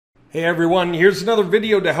Hey everyone, here's another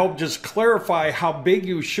video to help just clarify how big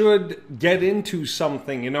you should get into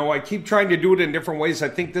something. You know, I keep trying to do it in different ways. I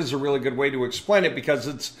think this is a really good way to explain it because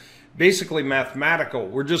it's basically mathematical.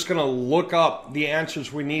 We're just going to look up the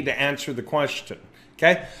answers we need to answer the question.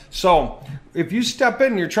 Okay, so if you step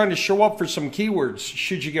in and you're trying to show up for some keywords,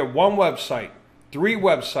 should you get one website, 3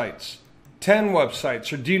 websites, 10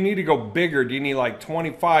 websites, or do you need to go bigger? Do you need like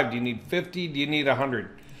 25? Do you need 50? Do you need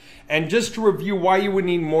 100? And just to review why you would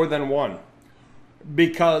need more than one.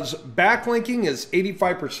 Because backlinking is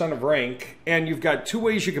 85% of rank, and you've got 2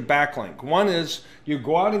 ways you could backlink. One is you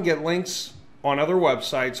go out and get links on other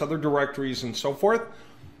websites, other directories, and so forth,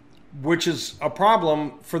 which is a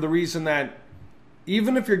problem for the reason that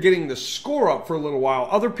even if you're getting the score up for a little while,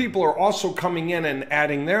 other people are also coming in and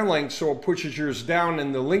adding their links, so it pushes yours down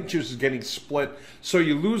and the link juice is getting split, so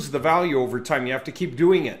you lose the value over time. You have to keep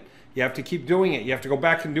doing it. You have to keep doing it. You have to go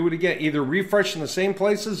back and do it again. Either refresh in the same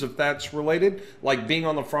places if that's related, like being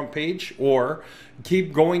on the front page, or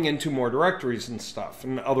keep going into more directories and stuff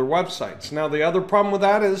and other websites. Now, the other problem with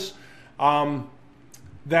that is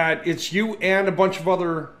that it's you and a bunch of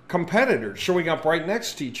other competitors showing up right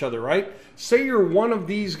next to each other, right? Say you're one of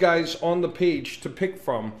these guys on the page to pick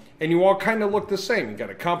from, and you all kind of look the same. You got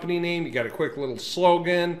a company name, you got a quick little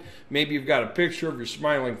slogan, maybe you've got a picture of your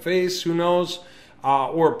smiling face, who knows?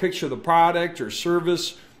 Or a picture of the product or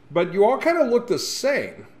service, but you all kind of look the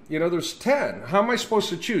same. You know, there's 10. How am I supposed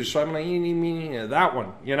to choose? So I'm going to that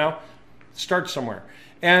one, you know, start somewhere.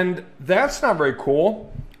 And that's not very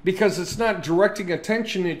cool because it's not directing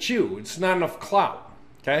attention at you. It's not enough clout,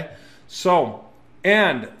 okay? So,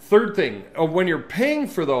 and third thing, when you're paying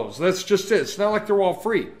for those, that's just it. It's not like they're all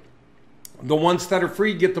free. The ones that are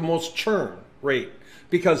free get the most churn rate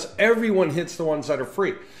because everyone hits the ones that are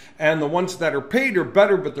free. And the ones that are paid are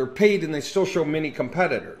better, but they're paid and they still show many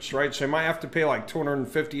competitors, right? So you might have to pay like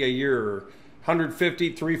 $250 a year or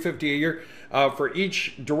 $150, $350 a year for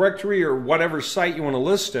each directory or whatever site you want to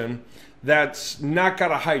list in that's not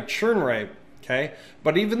got a high churn rate, okay?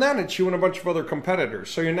 But even then, it's you and a bunch of other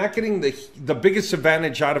competitors. So you're not getting the biggest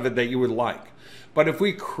advantage out of it that you would like. But if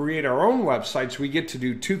we create our own websites, we get to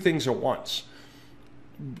do 2 things at once.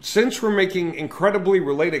 Since we're making incredibly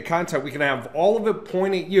related content, we can have all of it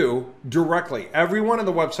point at you directly. Every one of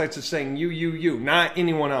the websites is saying you, not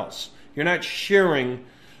anyone else. You're not sharing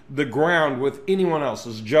the ground with anyone else.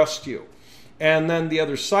 It's just you. And then the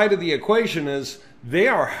other side of the equation is they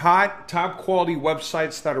are hot, top quality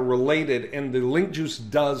websites that are related, and the link juice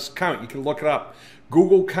does count. You can look it up.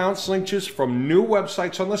 Google counts link juice from new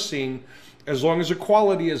websites on the scene as long as the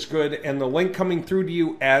quality is good and the link coming through to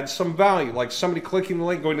you adds some value. Like somebody clicking the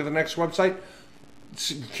link, going to the next website,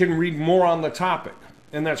 can read more on the topic,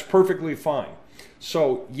 and that's perfectly fine.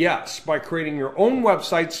 So yes, by creating your own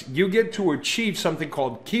websites, you get to achieve something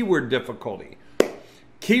called keyword difficulty.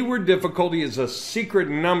 Keyword difficulty is a secret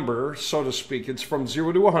number, so to speak. It's from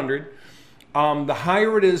 0 to 100. The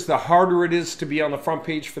higher it is, the harder it is to be on the front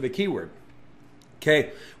page for the keyword.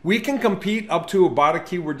 Okay, we can compete up to about a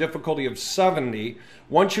keyword difficulty of 70.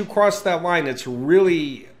 Once you cross that line, it's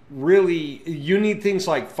really, you need things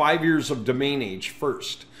like 5 years of domain age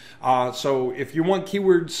first. So if you want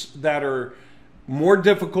keywords that are more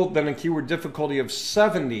difficult than a keyword difficulty of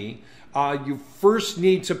 70, you first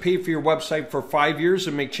need to pay for your website for 5 years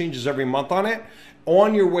and make changes every month on it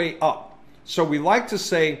on your way up. So we like to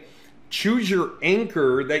say, choose your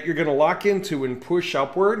anchor that you're going to lock into and push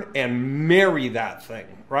upward and marry that thing,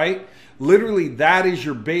 right? Literally, that is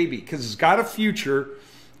your baby because it's got a future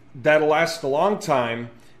that'll last a long time.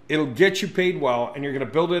 It'll get you paid well, and you're going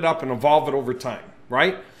to build it up and evolve it over time,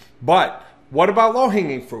 right? But what about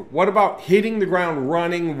low-hanging fruit? What about hitting the ground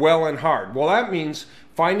running well and hard? Well, that means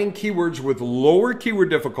finding keywords with lower keyword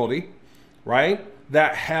difficulty, right,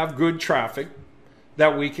 that have good traffic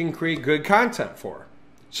that we can create good content for.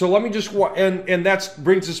 So let me just, and that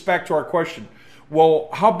brings us back to our question. Well,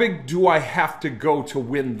 how big do I have to go to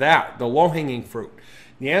win that, the low-hanging fruit?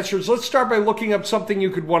 The answer is, let's start by looking up something you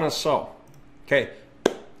could want to sell. Okay,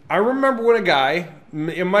 I remember when a guy,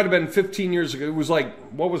 it might have been 15 years ago, it was like,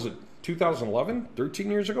 what was it, 2011, 13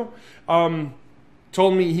 years ago?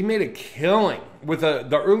 Told me he made a killing with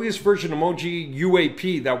the earliest version of emoji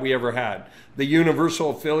UAP that we ever had. The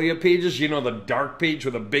universal affiliate pages, you know, the dark page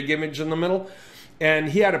with a big image in the middle. And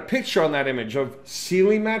he had a picture on that image of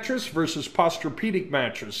ceiling mattress versus Posturepedic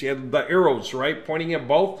mattress. He had the arrows, right, pointing at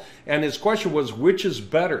both. And his question was, which is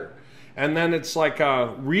better? And then it's like,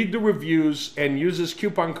 read the reviews and use this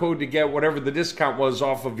coupon code to get whatever the discount was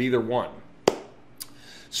off of either one.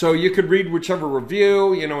 So you could read whichever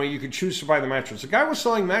review, you know, you could choose to buy the mattress. The guy was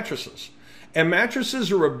selling mattresses. And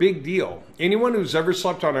mattresses are a big deal. Anyone who's ever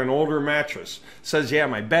slept on an older mattress says, yeah,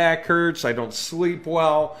 my back hurts, I don't sleep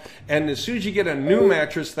well. And as soon as you get a new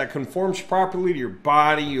mattress that conforms properly to your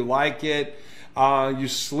body, you like it, you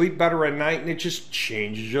sleep better at night, and it just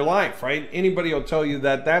changes your life, right? Anybody will tell you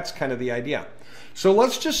that that's kind of the idea. So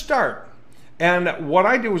let's just start. And what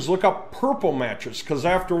I did was look up Purple mattress, because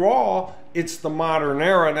after all, it's the modern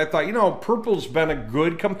era. And I thought, you know, Purple's been a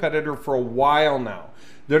good competitor for a while now.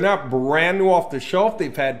 They're not brand new off the shelf.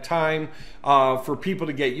 They've had time for people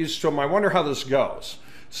to get used to them. I wonder how this goes.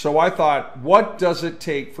 So I thought, what does it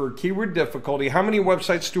take for keyword difficulty? How many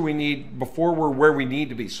websites do we need before we're where we need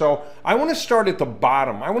to be? So I want to start at the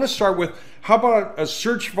bottom. I want to start with, how about a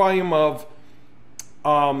search volume of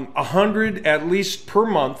 100 at least per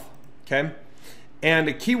month, okay? And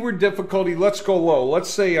a keyword difficulty, let's go low. Let's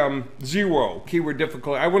say 0 keyword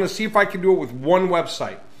difficulty. I want to see if I can do it with one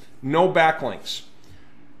website. No backlinks.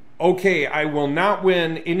 Okay, I will not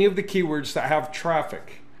win any of the keywords that have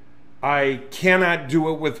traffic. I cannot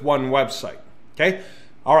do it with one website. Okay?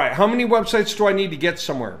 All right, how many websites do I need to get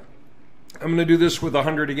somewhere? I'm going to do this with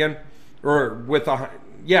 100 again. Or with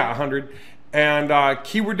 100. And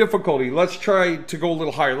keyword difficulty, let's try to go a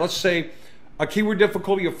little higher. Let's say a keyword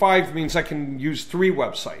difficulty of 5 means I can use 3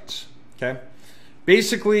 websites. Okay?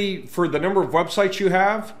 Basically, for the number of websites you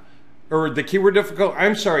have, or the keyword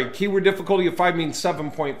difficulty, keyword difficulty of 5 means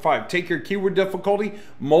 7.5. Take your keyword difficulty,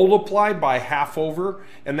 multiply by half over,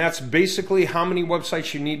 and that's basically how many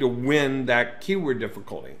websites you need to win that keyword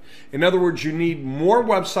difficulty. In other words, you need more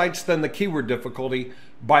websites than the keyword difficulty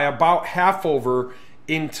by about half over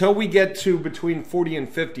until we get to between 40 and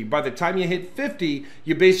 50. By the time you hit 50,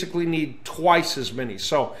 you basically need twice as many.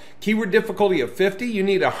 So keyword difficulty of 50, you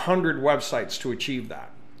need 100 websites to achieve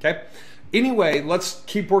that. Okay? Anyway, let's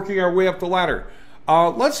keep working our way up the ladder.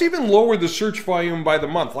 Let's even lower the search volume by the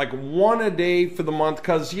month, like 1 a day for the month,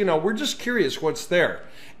 because, you know, we're just curious what's there.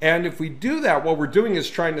 And if we do that, what we're doing is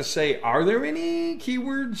trying to say, are there any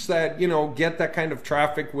keywords that, you know, get that kind of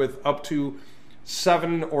traffic with up to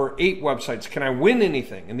 7 or 8 websites? Can I win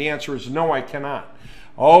anything? And the answer is no, I cannot.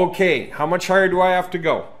 Okay, how much higher do I have to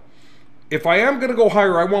go? If I am going to go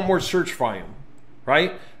higher, I want more search volume,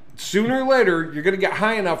 right? Sooner or later, you're going to get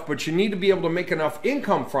high enough, but you need to be able to make enough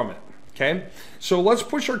income from it, okay? So let's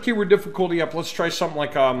push our keyword difficulty up. Let's try something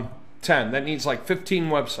like 10. That needs like 15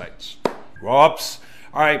 websites. Whoops.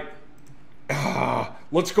 All right.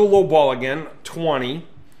 Let's go low ball again, 20,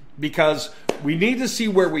 because we need to see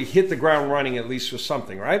where we hit the ground running at least with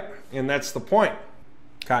something, right? And that's the point.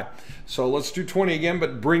 Okay, so let's do 20 again,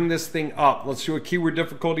 but bring this thing up. Let's do a keyword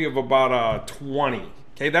difficulty of about 20.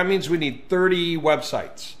 Okay, that means we need 30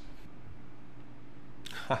 websites.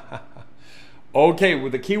 Okay,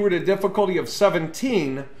 with a keyword of difficulty of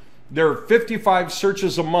 17, there are 55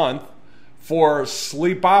 searches a month for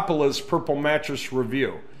Sleepopolis Purple Mattress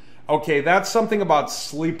Review. Okay, that's something about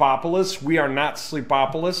Sleepopolis. We are not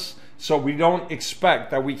Sleepopolis, so we don't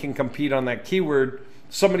expect that we can compete on that keyword.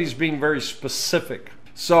 Somebody's being very specific.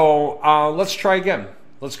 So let's try again.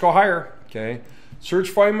 Let's go higher. Okay,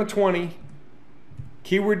 search volume of 20,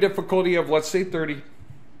 keyword difficulty of, let's say, 30.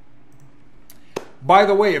 By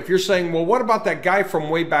the way, if you're saying, well, what about that guy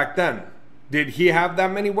from way back then? Did he have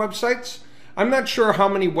that many websites? I'm not sure how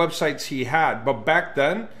many websites he had, but back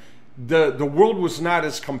then, the world was not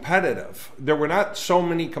as competitive. There were not so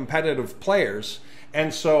many competitive players.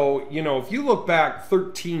 And so, you know, if you look back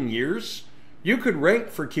 13 years, you could rank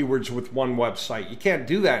for keywords with one website. You can't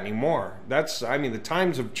do that anymore. I mean, the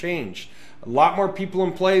times have changed. A lot more people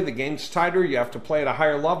in play. The game's tighter. You have to play at a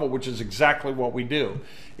higher level, which is exactly what we do,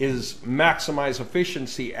 is maximize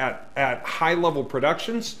efficiency at high-level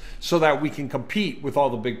productions so that we can compete with all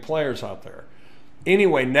the big players out there.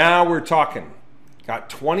 Anyway, now we're talking. Got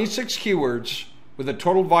 26 keywords with a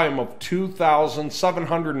total volume of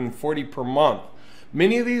 2,740 per month.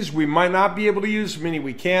 Many of these we might not be able to use, many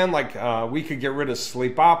we can, like we could get rid of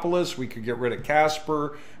Sleepopolis, we could get rid of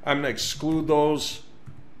Casper. I'm going to exclude those.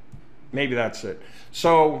 Maybe that's it.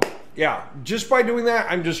 So, yeah, just by doing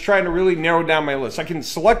that, I'm just trying to really narrow down my list. I can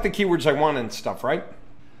select the keywords I want and stuff, right?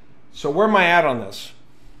 So where am I at on this?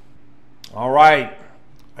 All right.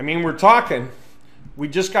 I mean, we're talking. We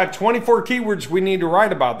just got 24 keywords we need to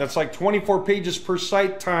write about. That's like 24 pages per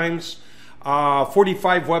site times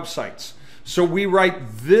 45 websites. So we write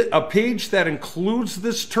a page that includes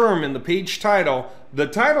this term in the page title. The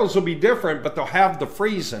titles will be different, but they'll have the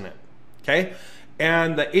phrase in it, okay?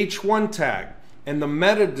 And the H1 tag and the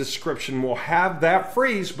meta description will have that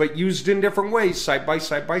phrase, but used in different ways, site by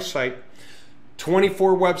site by site.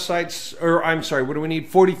 24 websites, or I'm sorry, what do we need?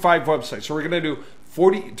 45 websites. So we're going to do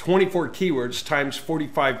 24 keywords times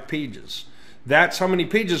 45 pages. That's how many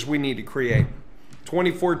pages we need to create.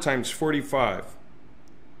 24 times 45.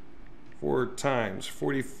 4 times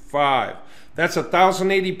 45. That's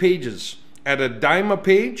 1,080 pages. At a dime a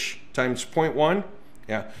page times 0.1,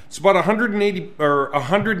 yeah, it's about $180 or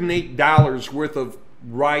 $108 worth of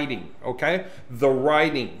writing. Okay, the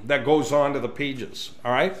writing that goes onto the pages.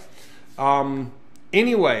 All right.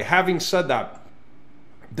 Anyway, having said that,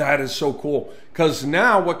 that is so cool, because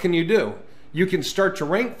now what can you do? You can start to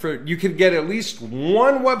rank for. You can get at least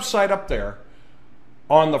one website up there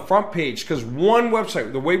on the front page, because one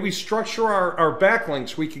website, the way we structure our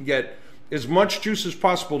backlinks, we can get as much juice as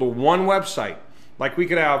possible to one website. Like we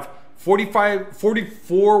could have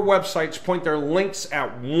 44 websites point their links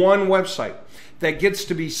at one website that gets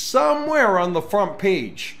to be somewhere on the front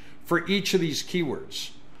page for each of these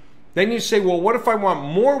keywords. Then you say, well, what if I want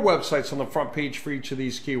more websites on the front page for each of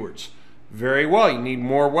these keywords? Very well, you need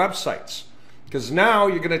more websites, because now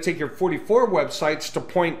you're going to take your 44 websites to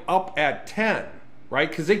point up at 10, right?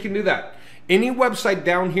 Because they can do that. Any website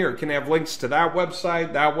down here can have links to that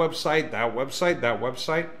website, that website, that website, that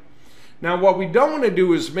website. Now, what we don't want to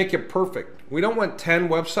do is make it perfect. We don't want 10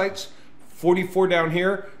 websites, 44 down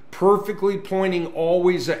here, perfectly pointing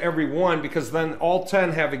always at every one, because then all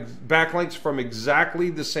 10 have backlinks from exactly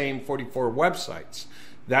the same 44 websites.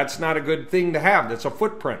 That's not a good thing to have. That's a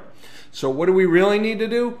footprint. So what do we really need to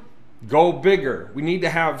do? Go bigger. We need to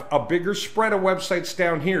have a bigger spread of websites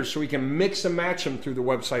down here so we can mix and match them through the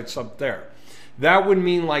websites up there. That would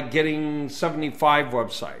mean like getting 75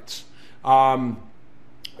 websites.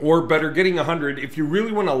 Or better, getting 100 if you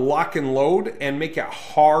really want to lock and load and make it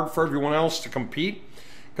hard for everyone else to compete.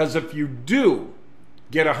 Because if you do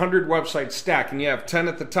get 100 websites stacked and you have 10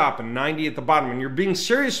 at the top and 90 at the bottom, and you're being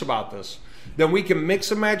serious about this, then we can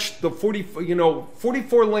mix and match the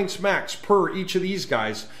 44 links max per each of these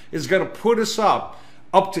guys is going to put us up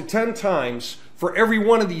to 10 times for every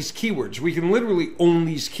one of these keywords. We can literally own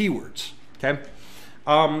these keywords. Okay.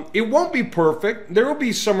 It won't be perfect. There will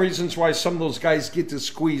be some reasons why some of those guys get to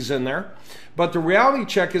squeeze in there. But the reality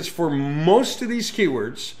check is, for most of these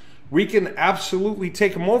keywords, we can absolutely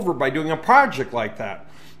take them over by doing a project like that.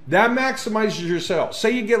 That maximizes your sales.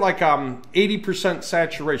 Say you get like 80%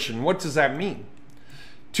 saturation. What does that mean?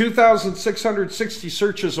 2,660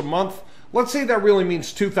 searches a month. Let's say that really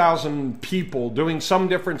means 2,000 people doing some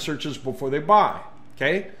different searches before they buy.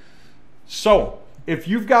 Okay? So if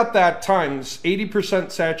you've got that times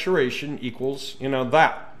 80% saturation equals,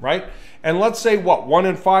 that, right? And let's say what? 1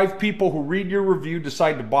 in 5 people who read your review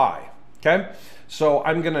decide to buy. Okay? So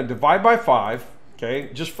I'm going to divide by 5.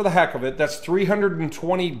 Okay, just for the heck of it, that's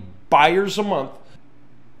 320 buyers a month,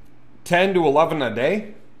 10 to 11 a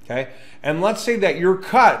day. Okay, and let's say that you're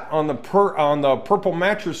cut on the purple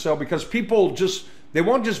mattress sale, because people they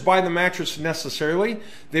won't just buy the mattress necessarily.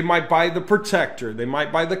 They might buy the protector, they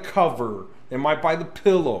might buy the cover, they might buy the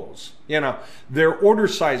pillows. Their order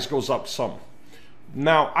size goes up some.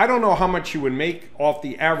 Now, I don't know how much you would make off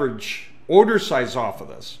the average order size off of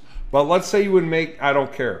this, but let's say you would make, I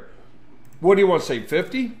don't care. What do you want to say,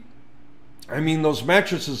 50? I mean, those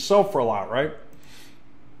mattresses sell for a lot, right?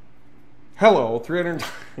 Hello,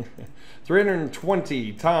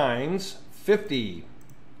 320 times 50.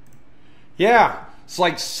 Yeah, it's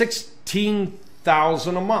like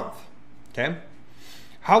 16,000 a month, okay?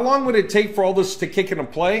 How long would it take for all this to kick into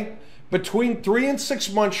play? Between 3 and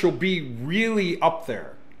 6 months, you'll be really up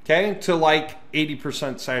there, okay? To like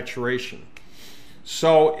 80% saturation.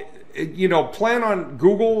 So, plan on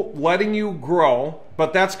Google letting you grow,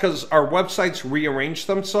 but that's because our websites rearrange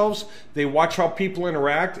themselves. They watch how people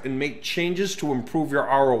interact and make changes to improve your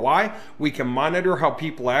ROI. We can monitor how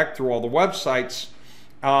people act through all the websites,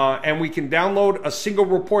 and we can download a single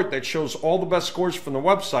report that shows all the best scores from the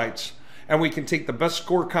websites, and we can take the best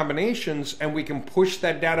score combinations and we can push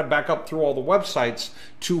that data back up through all the websites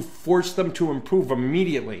to force them to improve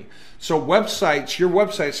immediately. So your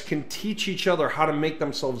websites can teach each other how to make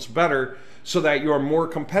themselves better so that you're more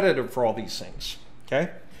competitive for all these things,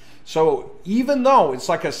 okay? So even though it's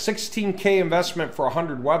like a $16K investment for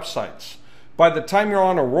 100 websites, by the time you're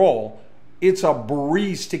on a roll, it's a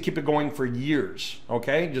breeze to keep it going for years,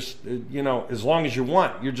 okay? Just, as long as you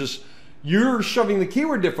want. You're shoving the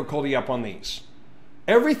keyword difficulty up on these.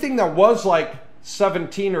 Everything that was like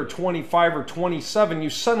 17 or 25 or 27,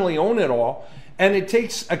 you suddenly own it all. And it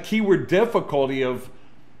takes a keyword difficulty of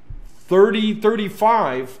 30,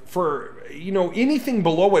 35 for, anything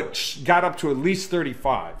below it got up to at least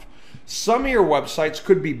 35. Some of your websites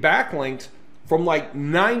could be backlinked from like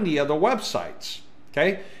 90 other websites,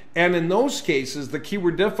 okay? And in those cases, the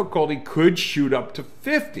keyword difficulty could shoot up to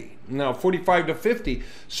 50. Now, 45 to 50.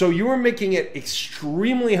 So you are making it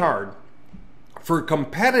extremely hard for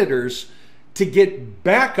competitors to get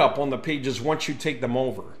back up on the pages once you take them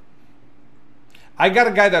over. I got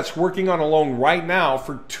a guy that's working on a loan right now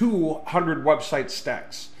for 200 website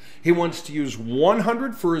stacks. He wants to use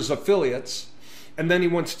 100 for his affiliates, and then he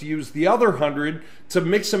wants to use the other 100 to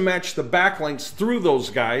mix and match the backlinks through those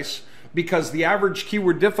guys, because the average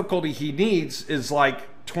keyword difficulty he needs is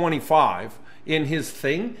like 25 in his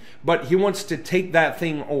thing, but he wants to take that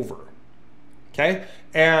thing over. Okay?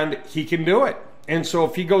 And he can do it. And so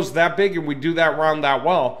if he goes that big and we do that round that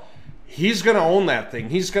well, he's going to own that thing.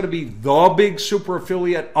 He's going to be the big super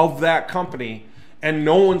affiliate of that company, and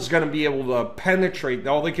no one's going to be able to penetrate.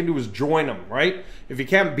 All they can do is join him, right? If you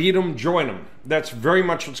can't beat him, join him. That's very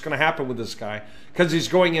much what's going to happen with this guy, because he's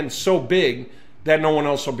going in so big that no one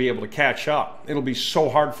else will be able to catch up. It'll be so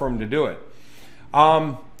hard for him to do it.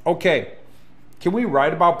 Okay, can we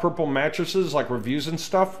write about purple mattresses, like reviews and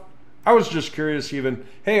stuff? I was just curious even,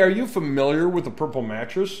 hey, are you familiar with the purple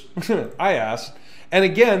mattress? I asked. And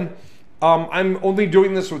again, I'm only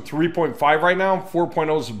doing this with 3.5 right now.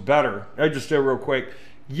 4.0 is better. I just did it real quick.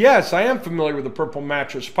 Yes, I am familiar with the purple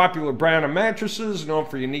mattress. Popular brand of mattresses, known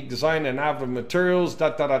for unique design and innovative materials,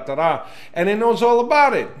 da-da-da-da-da. And it knows all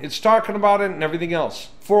about it. It's talking about it and everything else.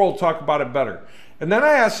 4 will talk about it better. And then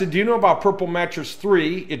I asked it, do you know about Purple Mattress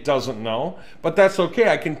 3? It doesn't know, but that's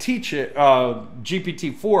okay. I can teach it,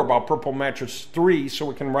 GPT-4 about Purple Mattress 3 so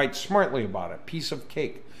we can write smartly about it. Piece of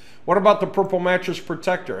cake. What about the Purple Mattress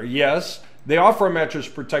Protector? Yes, they offer a mattress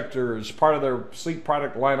protector as part of their sleep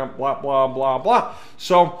product lineup, blah, blah, blah, blah.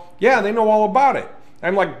 So, yeah, they know all about it.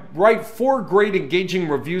 I'm like, write 4 great engaging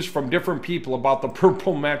reviews from different people about the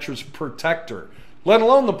Purple Mattress Protector, let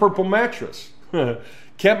alone the Purple Mattress.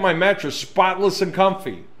 Kept my mattress spotless and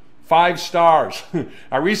comfy. 5 stars.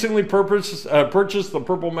 I recently purchased the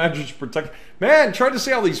Purple Mattress Protector. Man, try to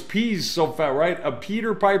say all these P's so fat, right? A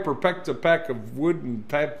Peter Piper pecked a peck of wood and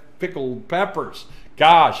pickled peppers.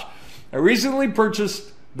 Gosh. I recently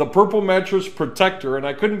purchased the Purple Mattress Protector, and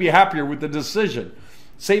I couldn't be happier with the decision.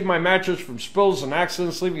 Saved my mattress from spills and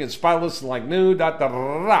accidents, leaving it spotless and like new.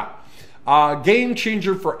 Game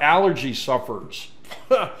changer for allergy sufferers.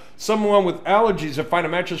 Someone with allergies to find a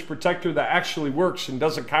mattress protector that actually works and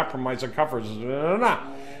doesn't compromise the covers.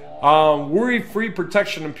 Worry-free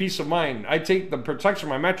protection and peace of mind. I take the protection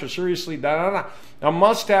of my mattress seriously. A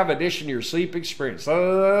must-have addition to your sleep experience.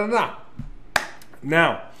 Now,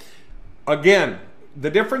 again,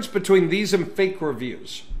 the difference between these and fake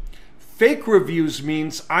reviews. Fake reviews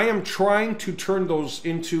means I am trying to turn those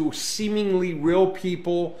into seemingly real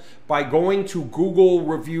people by going to Google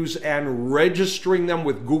reviews and registering them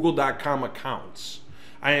with Google.com accounts.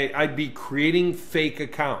 I'd be creating fake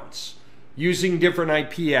accounts using different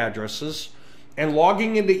IP addresses and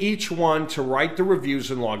logging into each one to write the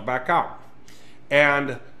reviews and log back out.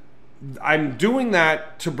 And I'm doing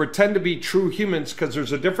that to pretend to be true humans, because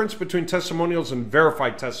there's a difference between testimonials and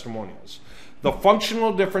verified testimonials. The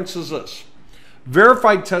functional difference is this.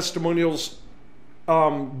 Verified testimonials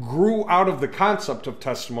grew out of the concept of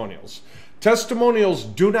testimonials. Testimonials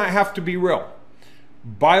do not have to be real.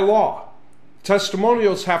 By law,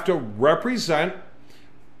 testimonials have to represent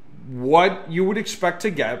what you would expect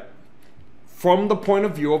to get from the point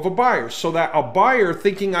of view of a buyer, so that a buyer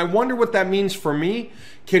thinking, I wonder what that means for me,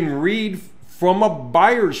 can read from a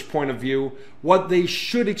buyer's point of view what they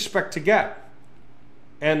should expect to get.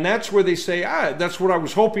 And that's where they say, that's what I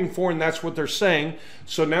was hoping for, and that's what they're saying.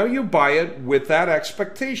 So now you buy it with that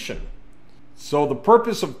expectation. So the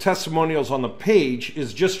purpose of testimonials on the page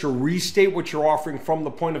is just to restate what you're offering from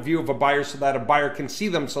the point of view of a buyer, so that a buyer can see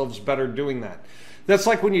themselves better doing that. That's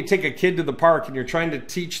like when you take a kid to the park and you're trying to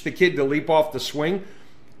teach the kid to leap off the swing.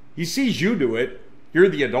 He sees you do it, you're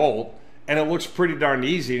the adult, and it looks pretty darn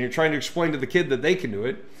easy, and you're trying to explain to the kid that they can do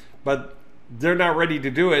it, but they're not ready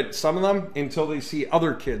to do it, some of them, until they see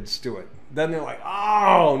other kids do it. Then they're like,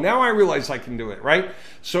 oh, now I realize I can do it, right?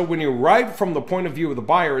 So when you write from the point of view of the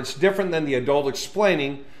buyer, it's different than the adult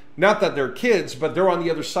explaining, not that they're kids, but they're on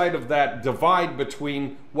the other side of that divide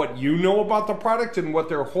between what you know about the product and what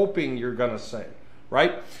they're hoping you're going to say,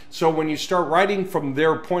 right? So when you start writing from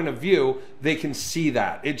their point of view, they can see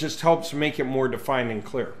that. It just helps make it more defined and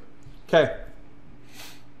clear. Okay.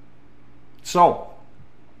 So,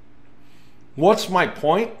 what's my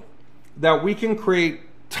point? That we can create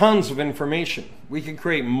tons of information. We can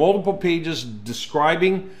create multiple pages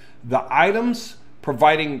describing the items,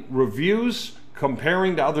 providing reviews,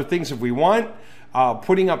 comparing to other things if we want,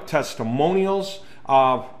 putting up testimonials,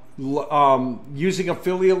 using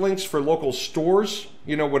affiliate links for local stores,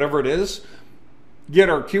 whatever it is. Get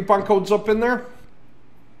our coupon codes up in there,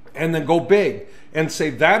 and then go big and say,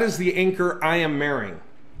 that is the anchor I am marrying.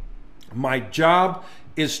 My job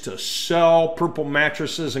is to sell purple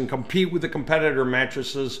mattresses and compete with the competitor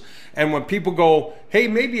mattresses. And when people go, hey,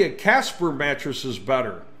 maybe a Casper mattress is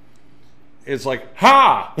better, it's like,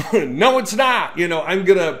 ha, no, it's not. You know, I'm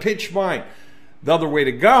going to pitch mine. The other way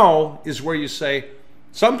to go is where you say,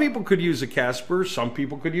 some people could use a Casper, some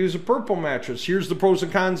people could use a purple mattress. Here's the pros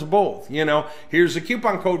and cons of both. You know, here's a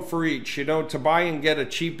coupon code for each, you know, to buy and get a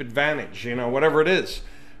cheap advantage, you know, whatever it is.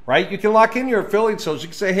 Right? You can lock in your affiliate sales. You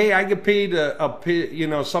can say, hey, I get paid you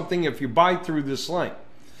know, something if you buy through this link.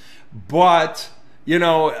 But, you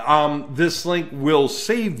know, this link will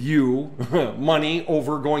save you money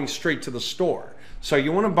over going straight to the store. So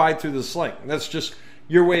you want to buy through this link. That's just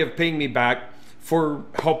your way of paying me back for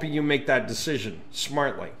helping you make that decision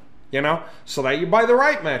smartly, you know, so that you buy the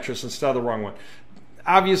right mattress instead of the wrong one.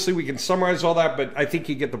 Obviously, we can summarize all that, but I think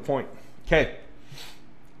you get the point. Okay.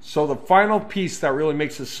 So the final piece that really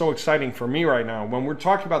makes this so exciting for me right now, when we're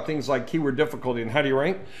talking about things like keyword difficulty and how do you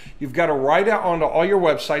rank, you've got to write it onto all your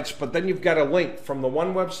websites, but then you've got to link from the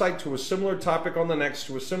one website to a similar topic on the next,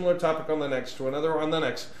 to a similar topic on the next, to another on the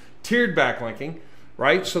next. Tiered backlinking,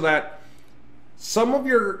 right? So that some of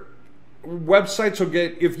your websites will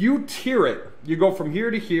get, if you tier it, you go from here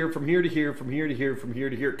to here, from here to here, from here to here, from here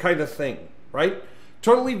to here, kind of thing, right?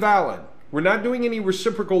 Totally valid. We're not doing any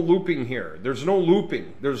reciprocal looping here. There's no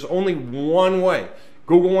looping. There's only one way.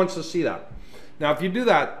 Google wants to see that. Now, if you do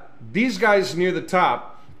that, these guys near the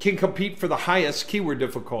top can compete for the highest keyword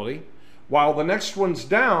difficulty, while the next ones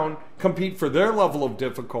down compete for their level of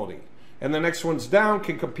difficulty. And the next ones down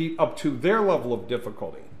can compete up to their level of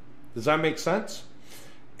difficulty. Does that make sense?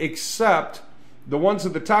 Except the ones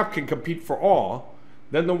at the top can compete for all.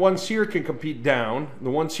 Then the ones here can compete down. The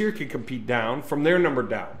ones here can compete down from their number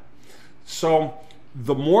down. So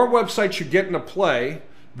the more websites you get into play,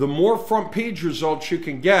 the more front page results you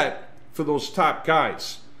can get for those top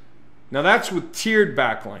guys. Now that's with tiered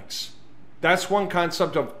backlinks. That's one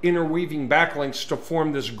concept of interweaving backlinks to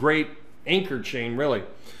form this great anchor chain, really.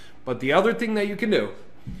 But the other thing that you can do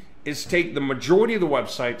is take the majority of the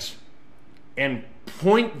websites and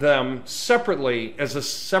point them separately as a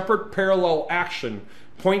separate parallel action,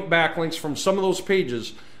 point backlinks from some of those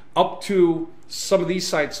pages up to some of these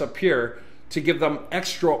sites up here to give them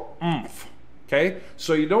extra oomph. Okay,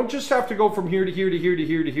 so you don't just have to go from here to here to here to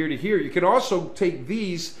here to here to here. You can also take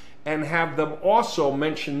these and have them also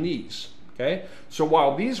mention these. Okay, so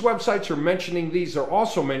while these websites are mentioning these, they're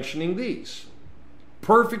also mentioning these.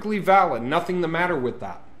 Perfectly valid, nothing the matter with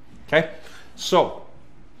that. Okay, so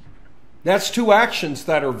that's two actions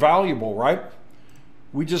that are valuable, right?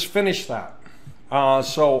 We just finished that.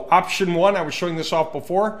 So option one, I was showing this off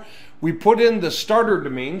before. We put in the starter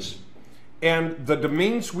domains and the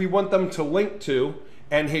domains we want them to link to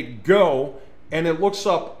and hit go, and it looks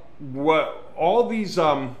up what all these,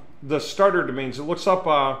 the starter domains, it looks up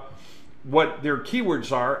what their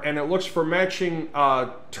keywords are, and it looks for matching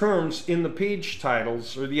terms in the page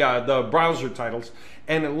titles or the browser titles,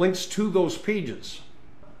 and it links to those pages.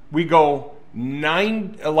 We go from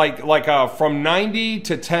 90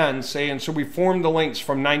 to 10, say, and so we form the links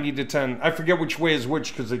from 90 to 10. I forget which way is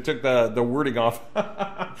which because they took the wording off.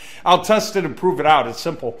 I'll test it and prove it out. It's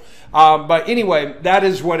simple. But anyway, that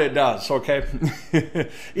is what it does, okay?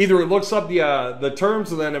 Either it looks up the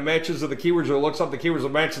terms and then it matches to the keywords, or it looks up the keywords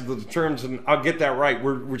and matches to the terms, and I'll get that right.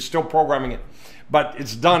 We're still programming it. But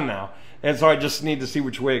it's done now. And so I just need to see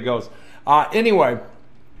which way it goes. Anyway,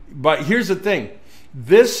 but here's the thing.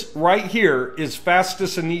 This right here is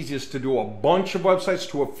fastest and easiest to do a bunch of websites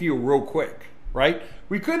to a few real quick, right?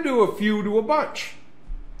 We could do a few to a bunch.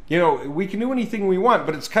 You know, we can do anything we want,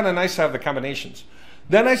 but it's kind of nice to have the combinations.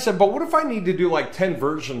 Then I said, but what if I need to do like 10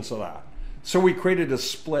 versions of that? So we created a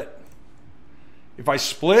split. If I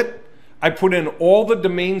split, I put in all the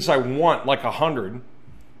domains I want, like 100.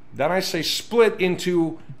 Then I say split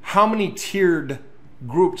into how many tiered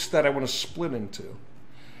groups that I want to split into.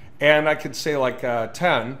 And I could say like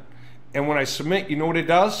 10. And when I submit, you know what it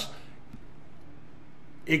does?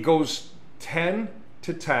 It goes 10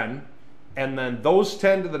 to 10. And then those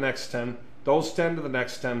 10 to the next 10. Those 10 to the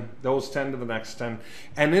next 10. Those 10 to the next 10.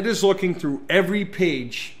 And it is looking through every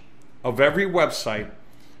page of every website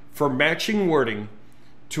for matching wording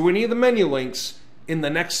to any of the menu links in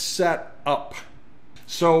the next set up.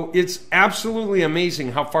 So it's absolutely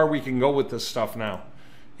amazing how far we can go with this stuff now.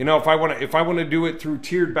 You know, if I want to do it through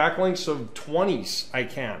tiered backlinks of 20s, I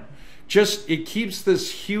can. Just, it keeps this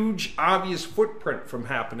huge, obvious footprint from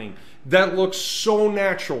happening that looks so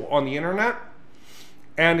natural on the internet.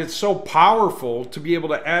 And it's so powerful to be able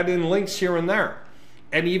to add in links here and there.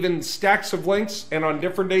 And even stacks of links, and on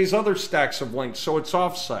different days, other stacks of links. So it's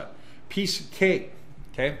offset. Piece of cake,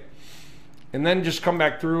 okay? and then just come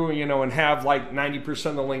back through, you know, and have like 90%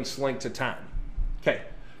 of the links linked to time. Okay,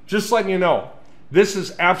 just letting you know, this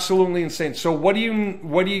is absolutely insane. So what do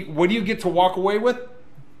you get to walk away with?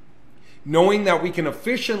 Knowing that we can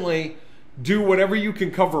efficiently do whatever you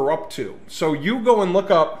can cover up to. So you go and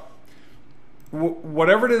look up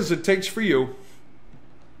whatever it is it takes for you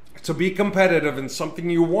to be competitive in something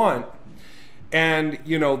you want. And,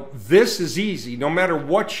 you know, this is easy no matter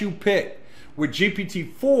what you pick. With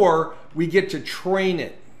GPT-4, we get to train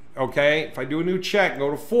it, okay? If I do a new check,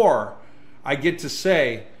 go to 4, I get to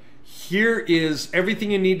say, here is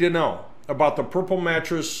everything you need to know about the Purple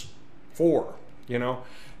Mattress 4, you know?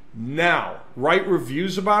 Now, write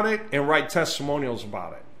reviews about it and write testimonials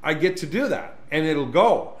about it. I get to do that, and it'll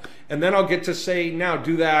go. And then I'll get to say, now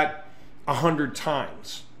do that 100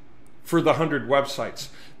 times for the 100 websites.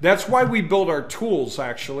 That's why we build our tools,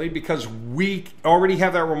 actually, because we already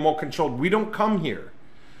have that remote controlled. We don't come here.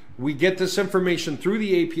 We get this information through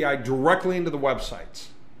the API directly into the websites.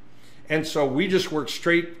 And so we just work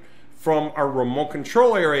straight from our remote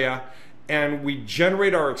control area, and we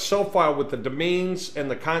generate our Excel file with the domains and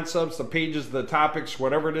the concepts, the pages, the topics,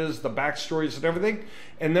 whatever it is, the backstories and everything.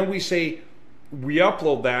 And then we say, we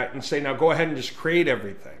upload that and say, now go ahead and just create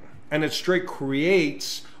everything. And it straight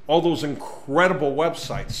creates all those incredible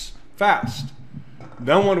websites fast.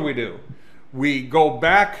 Then what do? We go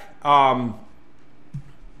back,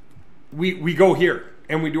 we go here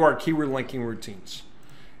and we do our keyword linking routines.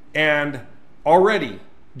 And already,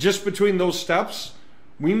 just between those steps,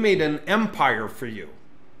 we made an empire for you.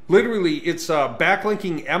 Literally, it's a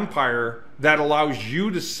backlinking empire that allows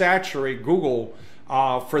you to saturate Google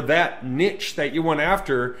for that niche that you went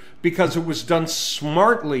after, because it was done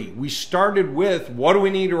smartly. We started with what do we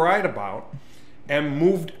need to write about and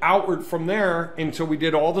moved outward from there until we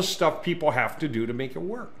did all the stuff people have to do to make it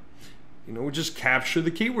work. You know, we just capture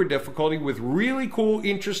the keyword difficulty with really cool,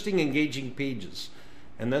 interesting, engaging pages.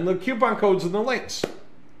 And then the coupon codes and the links,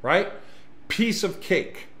 right? Piece of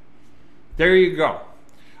cake. There you go.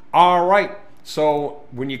 All right. So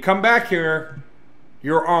when you come back here,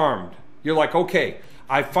 you're armed. You're like, okay,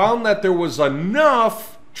 I found that there was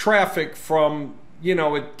enough traffic from, you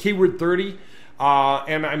know, at keyword 30,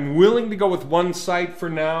 and I'm willing to go with one site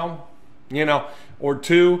for now, you know, or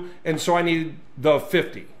 2, and so I need the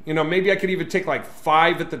 50. You know, maybe I could even take like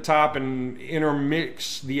 5 at the top and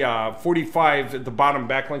intermix the 45 at the bottom,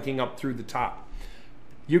 backlinking up through the top.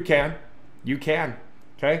 You can,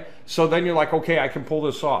 okay? So then you're like, okay, I can pull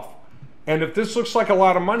this off. And if this looks like a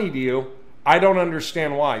lot of money to you, I don't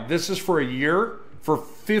understand why. This is for a year for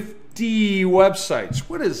 50 websites.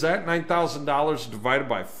 What is that? $9,000 divided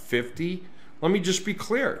by 50? Let me just be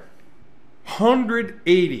clear.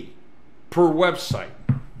 180 per website.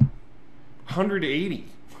 180.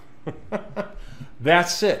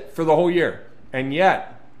 That's it for the whole year. And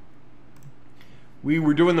yet, we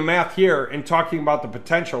were doing the math here and talking about the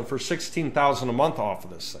potential for $16,000 a month off of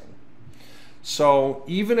this thing. So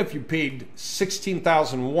even if you paid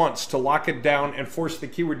 $16,000 once to lock it down and force the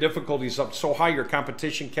keyword difficulties up so high your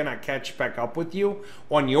competition cannot catch back up with you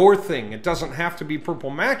on your thing, it doesn't have to be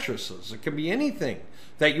Purple Mattresses. It can be anything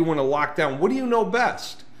that you want to lock down. What do you know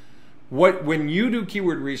best? When you do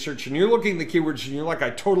keyword research and you're looking at the keywords and you're like,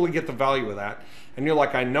 I totally get the value of that. And you're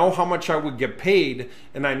like, I know how much I would get paid,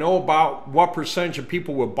 and I know about what percentage of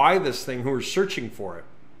people would buy this thing who are searching for it,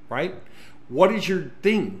 right? What is your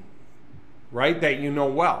thing? Right, that you know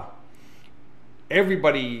well.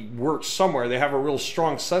 Everybody works somewhere. They have a real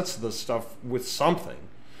strong sense of this stuff with something.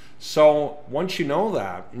 So once you know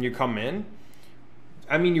that and you come in,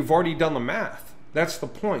 I mean, you've already done the math. That's the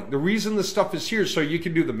point. The reason this stuff is here is so you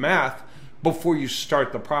can do the math before you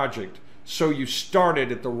start the project. So you start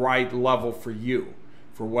it at the right level for you.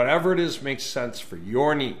 For whatever it is makes sense for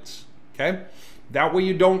your needs. Okay? That way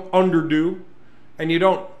you don't underdo and you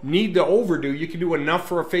don't need to overdo. You can do enough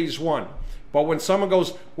for a phase 1. But when someone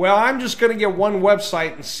goes, well, I'm just going to get one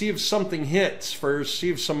website and see if something hits first, see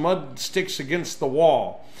if some mud sticks against the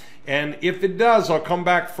wall. And if it does, I'll come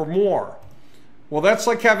back for more. Well, that's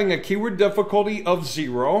like having a keyword difficulty of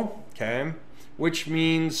 0, okay, which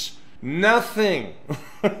means nothing.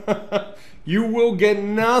 You will get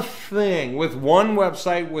nothing with one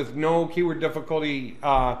website with no keyword difficulty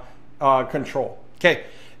control. Okay,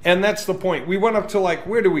 and that's the point. We went up to like,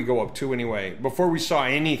 where do we go up to anyway, before we saw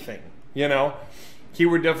anything? You know,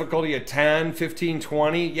 keyword difficulty at 10, 15,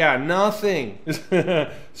 20. Yeah, nothing.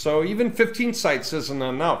 So even 15 sites isn't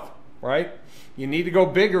enough, right? You need to go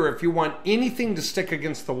bigger if you want anything to stick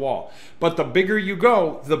against the wall. But the bigger you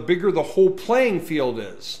go, the bigger the whole playing field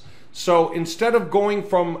is. So instead of going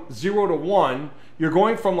from 0 to 1, you're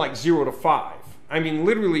going from like 0 to 5. I mean,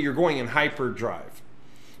 literally, you're going in hyperdrive.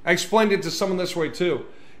 I explained it to someone this way too.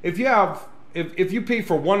 If you pay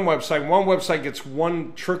for one website gets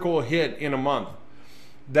one trickle hit in a month.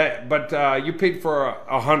 But you paid for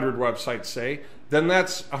 100 websites, say, then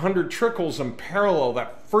that's 100 trickles in parallel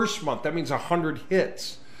that first month. That means 100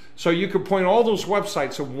 hits. So you could point all those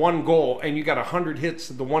websites at one goal, and you got 100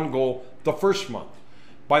 hits at the one goal the first month.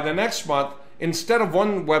 By the next month, instead of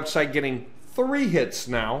one website getting 3 hits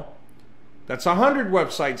now, that's 100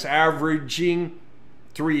 websites averaging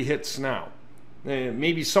 3 hits now.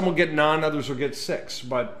 Maybe some will get none, others will get 6,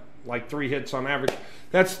 but like 3 hits on average.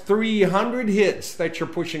 That's 300 hits that you're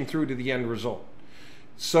pushing through to the end result.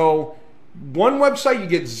 So one website you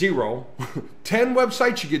get 0, 10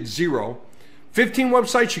 websites you get 0, 15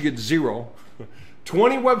 websites you get 0,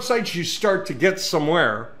 20 websites you start to get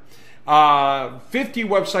somewhere, 50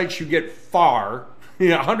 websites you get far,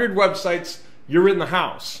 100 websites you're in the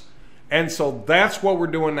house. And so that's what we're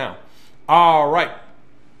doing now. All right.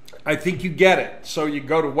 I think you get it. So you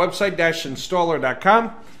go to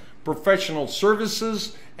website-installer.com, professional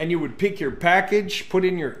services, and you would pick your package, put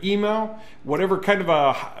in your email, whatever kind of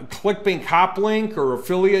a ClickBank hop link or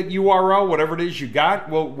affiliate URL, whatever it is you got.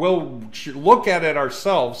 We'll look at it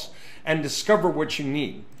ourselves and discover what you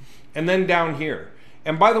need. And then down here.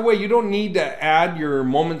 And by the way, you don't need to add your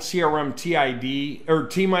Moment CRM TID or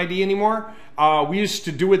Team ID anymore. We used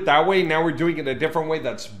to do it that way. Now we're doing it a different way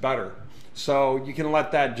that's better. So you can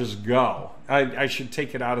let that just go. I should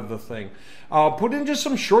take it out of the thing. Put in just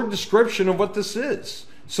some short description of what this is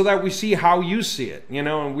so that we see how you see it,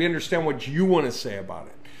 and we understand what you want to say about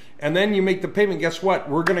it. And then you make the payment. Guess what?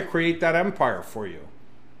 We're going to create that empire for you.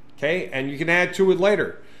 Okay? And you can add to it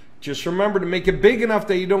later. Just remember to make it big enough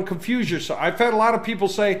that you don't confuse yourself. I've had a lot of people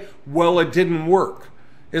say, well, it didn't work.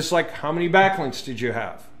 It's like, how many backlinks did you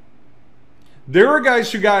have? There are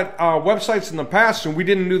guys who got websites in the past and we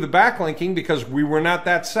didn't do the backlinking because we were not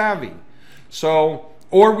that savvy. So,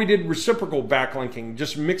 or we did reciprocal backlinking,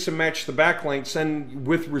 just mix and match the backlinks, and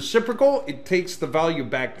with reciprocal, it takes the value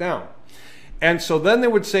back down. And so then they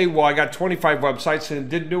would say, well, I got 25 websites and it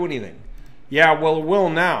didn't do anything. Yeah, well, it will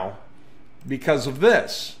now because of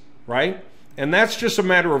this, right? And that's just a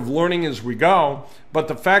matter of learning as we go. But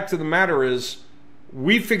the fact of the matter is,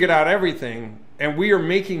 we figured out everything and we are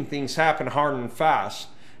making things happen hard and fast.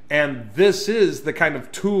 And this is the kind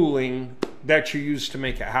of tooling that you use to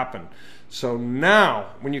make it happen. So now,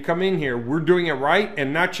 when you come in here, we're doing it right.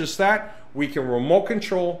 And not just that, we can remote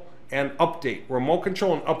control and update. Remote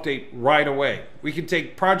control and update right away. We can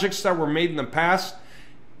take projects that were made in the past.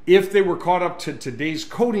 If they were caught up to today's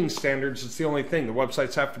coding standards, it's the only thing. The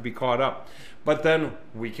websites have to be caught up. But then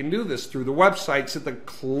we can do this through the websites at the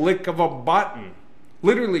click of a button.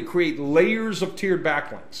 Literally create layers of tiered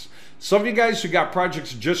backlinks. Some of you guys who got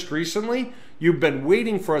projects just recently, you've been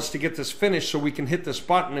waiting for us to get this finished so we can hit this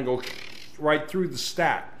button and go right through the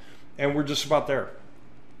stack. And we're just about there.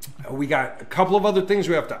 We got a couple of other things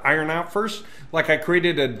we have to iron out first. Like I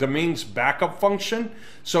created a domains backup function.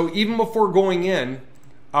 So even before going in,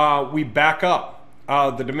 we back up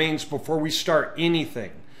the domains before we start anything.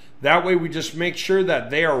 That way we just make sure that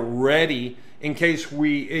they are ready in case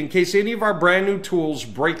any of our brand new tools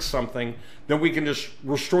break something, then we can just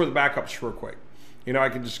restore the backups real quick. I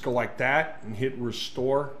can just go like that and hit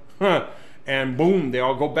restore, and boom, they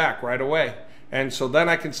all go back right away. And so then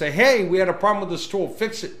I can say, hey, we had a problem with this tool,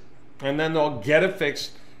 fix it. And then they'll get it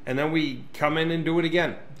fixed, and then we come in and do it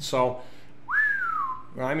again. So,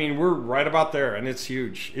 I mean, we're right about there, and it's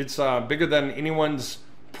huge. It's bigger than anyone's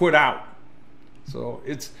put out. So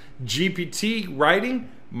it's GPT writing,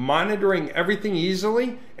 monitoring everything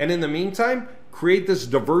easily, and in the meantime, create this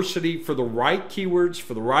diversity for the right keywords,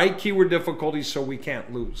 for the right keyword difficulty so we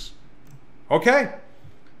can't lose. Okay?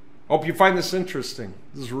 Hope you find this interesting.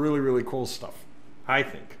 This is really, really cool stuff, I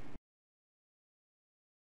think.